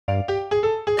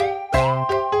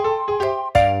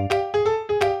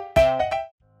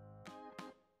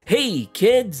Hey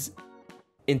kids!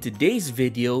 In today's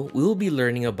video, we'll be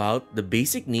learning about the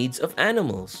basic needs of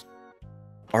animals.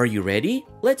 Are you ready?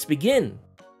 Let's begin!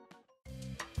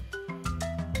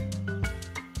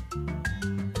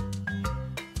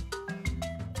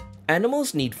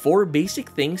 Animals need 4 basic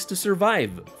things to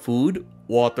survive: food,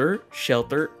 water,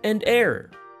 shelter, and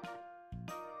air.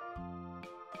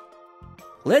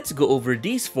 Let's go over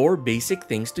these 4 basic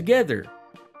things together.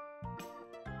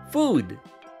 Food.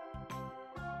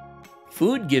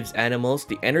 Food gives animals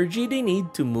the energy they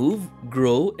need to move,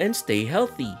 grow, and stay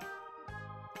healthy.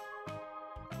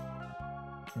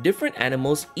 Different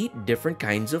animals eat different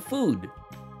kinds of food.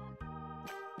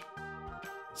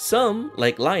 Some,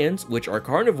 like lions, which are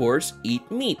carnivores, eat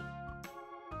meat.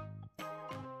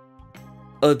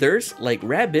 Others, like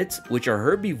rabbits, which are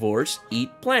herbivores,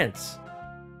 eat plants.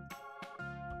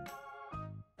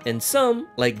 And some,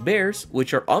 like bears,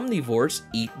 which are omnivores,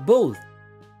 eat both.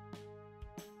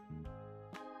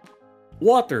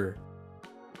 Water.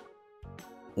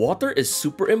 Water is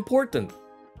super important.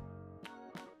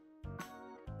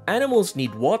 Animals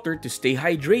need water to stay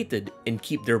hydrated and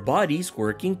keep their bodies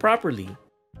working properly.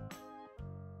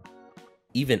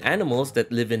 Even animals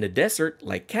that live in the desert,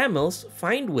 like camels,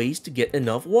 find ways to get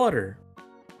enough water.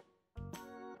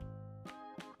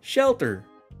 Shelter.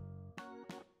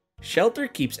 Shelter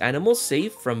keeps animals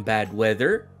safe from bad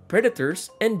weather, predators,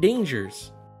 and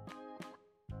dangers.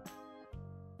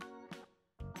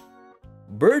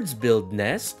 Birds build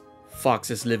nests,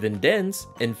 foxes live in dens,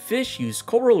 and fish use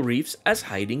coral reefs as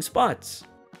hiding spots.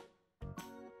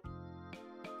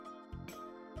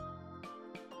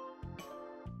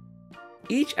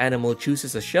 Each animal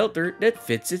chooses a shelter that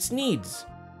fits its needs.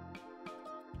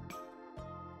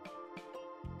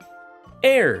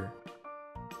 Air.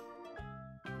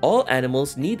 All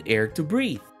animals need air to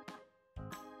breathe.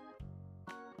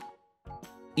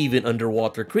 Even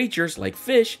underwater creatures like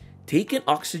fish take in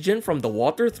oxygen from the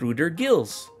water through their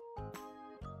gills.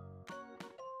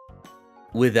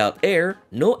 Without air,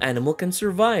 no animal can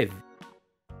survive.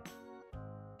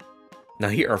 Now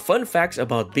here are fun facts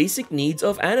about basic needs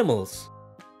of animals.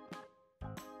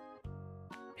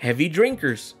 Heavy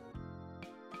drinkers.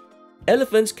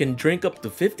 Elephants can drink up to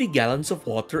 50 gallons of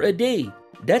water a day.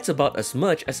 That's about as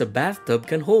much as a bathtub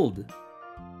can hold.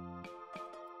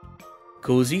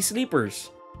 Cozy sleepers.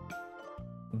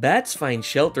 Bats find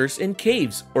shelters in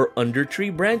caves or under tree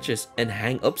branches and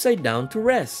hang upside down to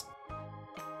rest.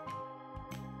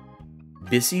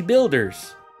 Busy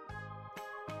builders.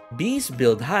 Bees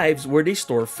build hives where they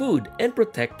store food and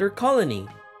protect their colony.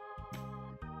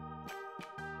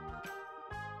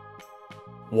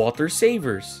 Water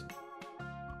savers.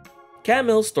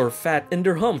 Camels store fat in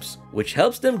their humps, which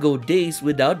helps them go days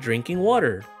without drinking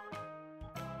water.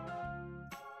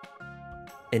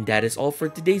 And that is all for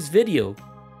today's video.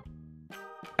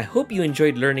 I hope you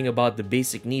enjoyed learning about the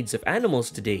basic needs of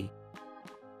animals today.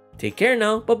 Take care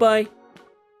now, bye-bye!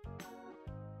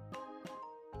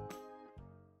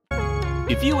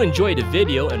 If you enjoyed the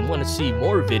video and want to see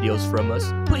more videos from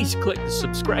us, please click the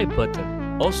subscribe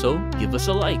button. Also, give us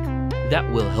a like. That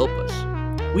will help us.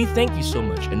 We thank you so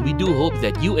much and we do hope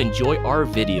that you enjoy our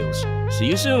videos. See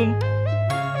you soon!